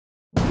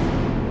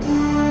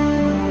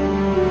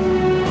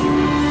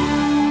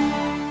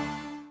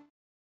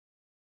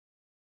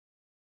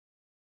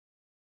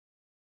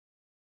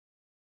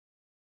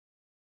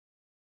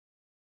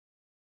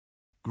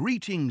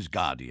Greetings,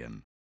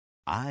 Guardian.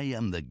 I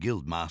am the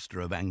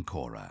Guildmaster of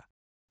Ancora.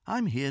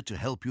 I'm here to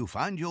help you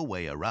find your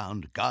way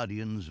around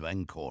Guardians of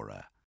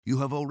Ancora. You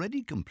have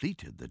already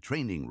completed the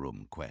Training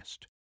Room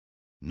quest.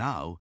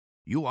 Now,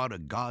 you are a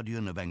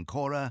Guardian of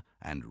Ancora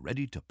and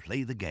ready to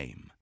play the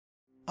game.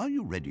 Are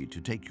you ready to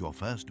take your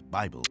first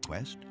Bible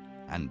quest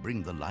and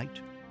bring the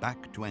light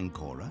back to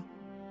Ancora?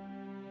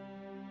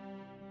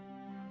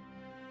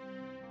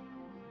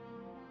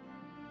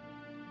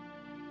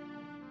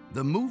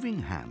 The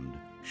moving hand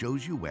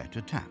shows you where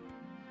to tap,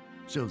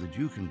 so that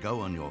you can go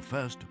on your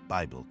first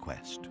Bible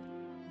quest.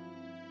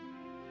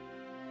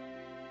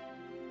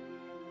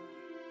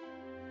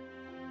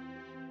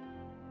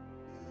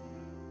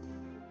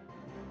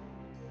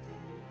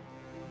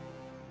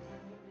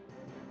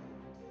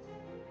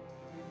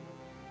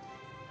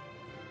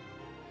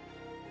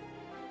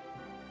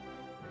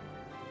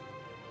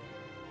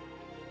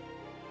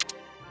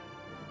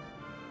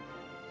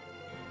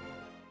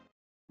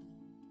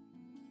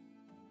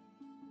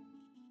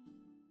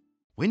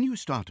 When you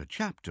start a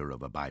chapter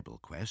of a Bible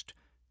quest,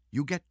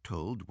 you get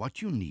told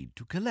what you need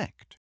to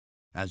collect.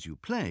 As you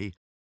play,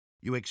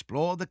 you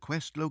explore the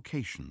quest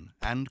location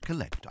and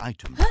collect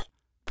items.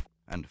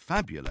 And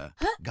Fabula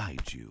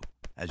guides you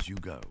as you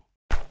go.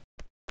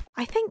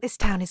 I think this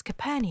town is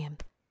Capernaum,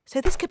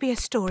 so this could be a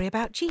story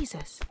about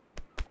Jesus.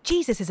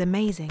 Jesus is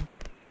amazing.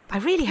 I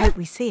really hope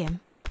we see him.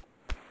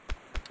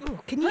 Oh,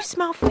 can you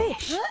smell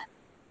fish?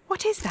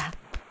 What is that?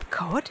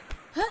 Cod?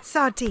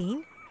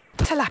 Sardine?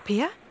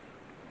 Tilapia?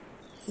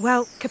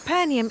 Well,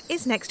 Capernaum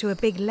is next to a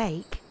big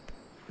lake.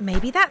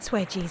 Maybe that's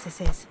where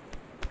Jesus is.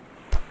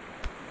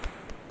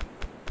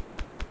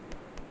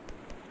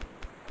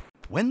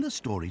 When the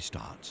story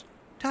starts,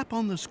 tap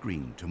on the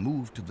screen to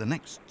move to the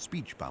next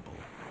speech bubble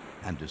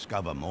and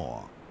discover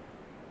more.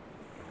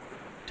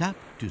 Tap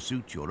to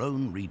suit your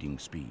own reading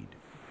speed.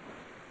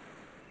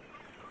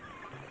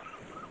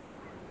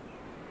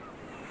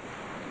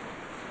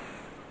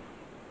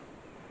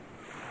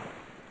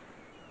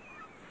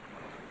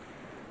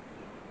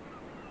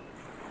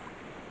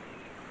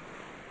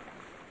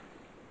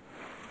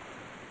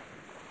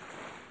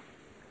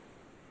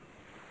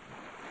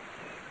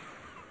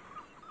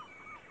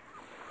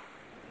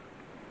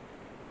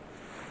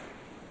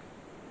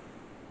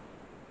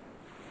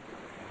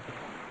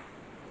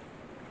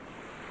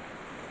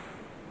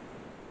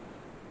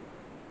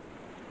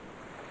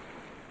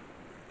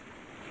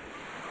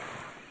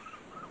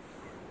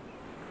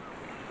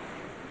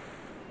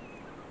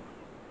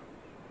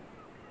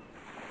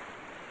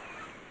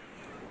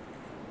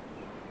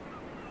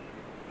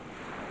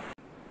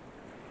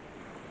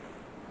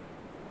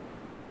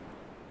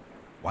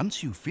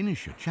 Once you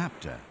finish a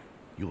chapter,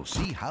 you'll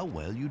see how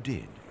well you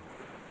did.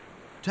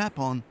 Tap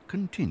on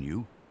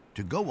Continue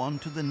to go on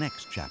to the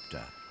next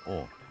chapter,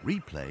 or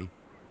Replay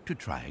to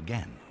try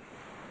again.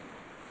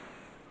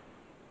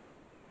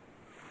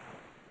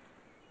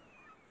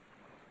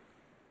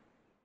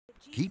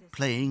 Keep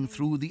playing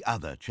through the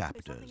other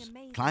chapters,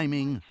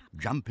 climbing,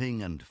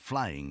 jumping and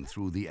flying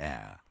through the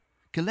air,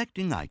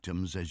 collecting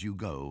items as you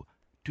go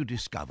to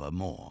discover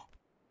more.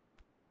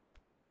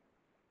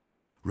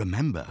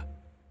 Remember,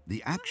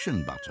 the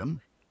Action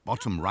button,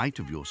 bottom right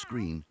of your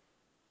screen,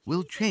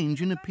 will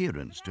change in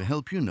appearance to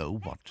help you know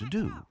what to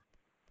do.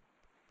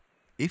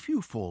 If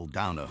you fall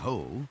down a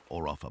hole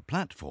or off a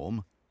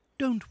platform,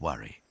 don't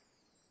worry.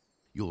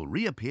 You'll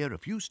reappear a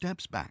few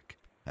steps back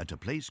at a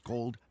place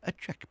called a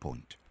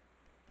checkpoint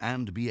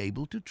and be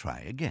able to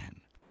try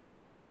again.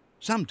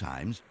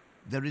 Sometimes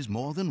there is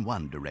more than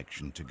one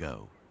direction to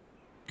go.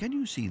 Can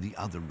you see the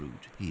other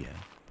route here?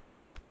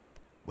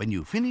 When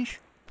you finish,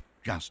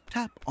 just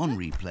tap on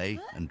Replay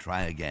and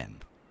try again.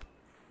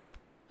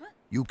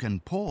 You can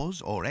pause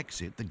or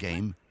exit the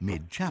game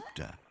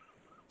mid-chapter.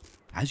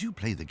 As you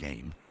play the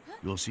game,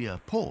 you'll see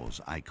a pause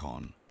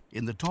icon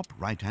in the top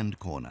right-hand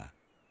corner.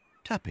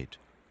 Tap it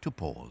to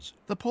pause.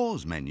 The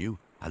pause menu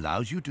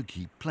allows you to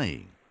keep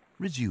playing.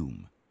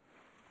 Resume.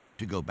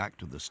 To go back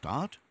to the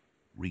start,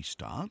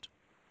 restart.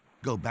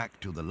 Go back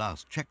to the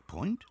last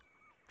checkpoint,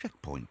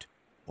 checkpoint,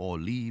 or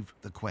leave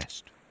the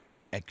quest.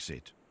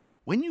 Exit.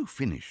 When you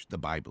finish the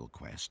Bible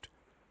quest,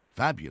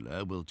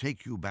 Fabula will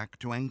take you back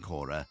to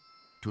Ancora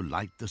to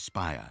light the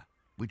spire,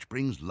 which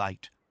brings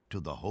light to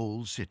the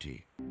whole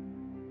city.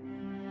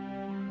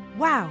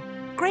 Wow,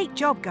 great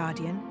job,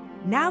 Guardian.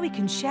 Now we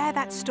can share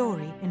that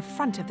story in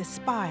front of the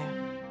spire.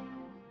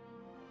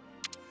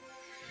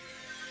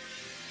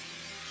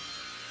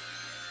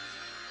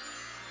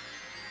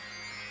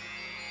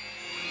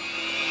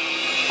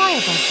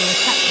 Firebugs are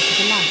attracted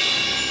to the light.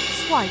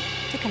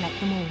 Swipe to collect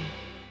them all.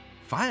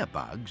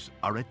 Firebugs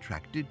are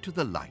attracted to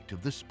the light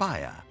of the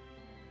spire.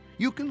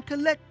 You can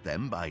collect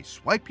them by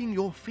swiping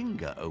your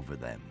finger over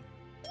them.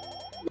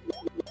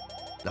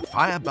 The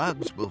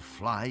firebugs will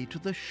fly to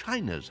the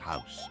shiner's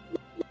house.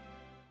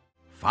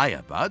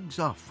 Firebugs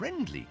are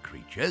friendly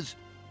creatures.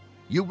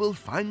 You will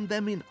find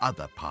them in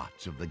other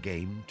parts of the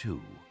game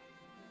too.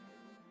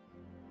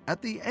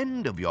 At the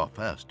end of your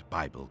first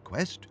Bible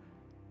quest,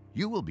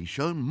 you will be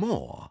shown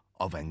more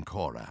of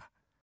Ancora.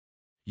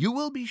 You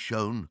will be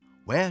shown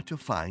where to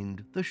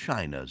find the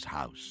Shiner's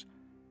house.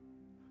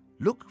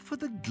 Look for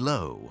the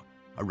glow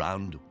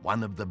around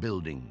one of the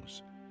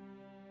buildings.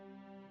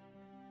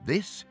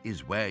 This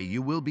is where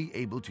you will be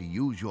able to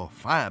use your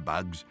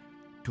firebugs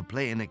to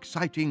play an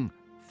exciting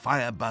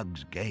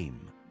Firebugs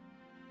game.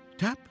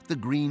 Tap the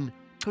green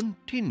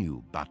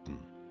Continue button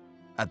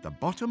at the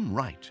bottom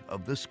right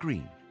of the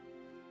screen.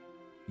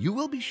 You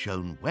will be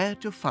shown where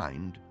to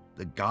find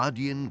the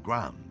Guardian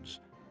grounds.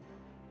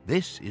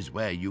 This is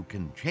where you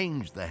can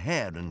change the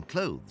hair and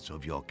clothes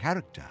of your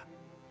character.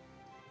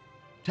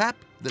 Tap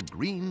the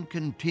green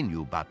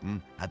Continue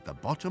button at the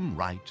bottom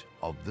right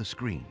of the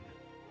screen.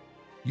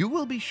 You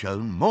will be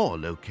shown more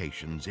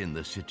locations in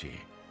the city,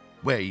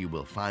 where you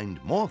will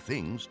find more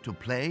things to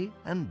play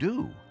and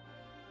do.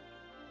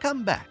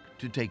 Come back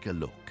to take a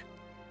look.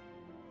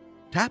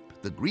 Tap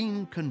the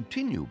green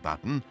Continue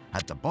button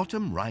at the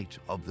bottom right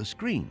of the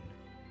screen.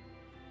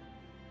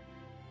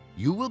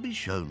 You will be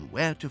shown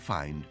where to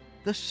find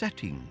the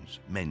Settings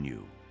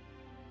menu.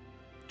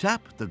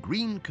 Tap the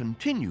green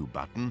Continue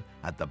button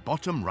at the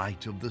bottom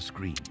right of the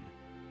screen.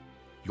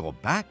 You're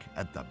back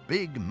at the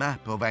big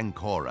map of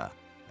Ancora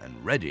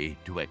and ready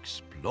to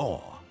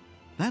explore.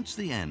 That's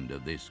the end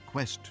of this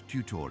quest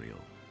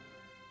tutorial.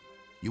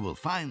 You will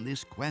find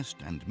this quest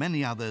and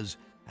many others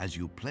as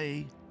you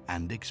play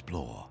and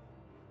explore.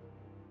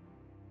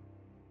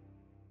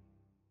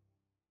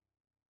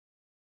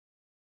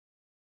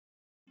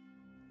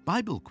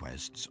 Bible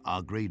quests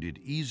are graded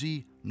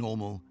easy,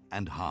 normal,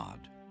 and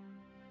hard.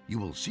 You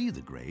will see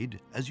the grade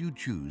as you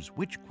choose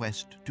which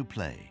quest to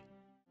play.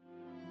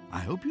 I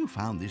hope you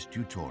found this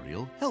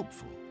tutorial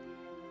helpful.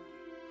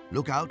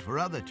 Look out for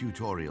other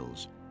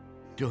tutorials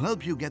to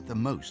help you get the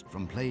most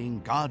from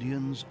playing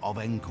Guardians of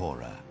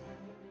Ancora.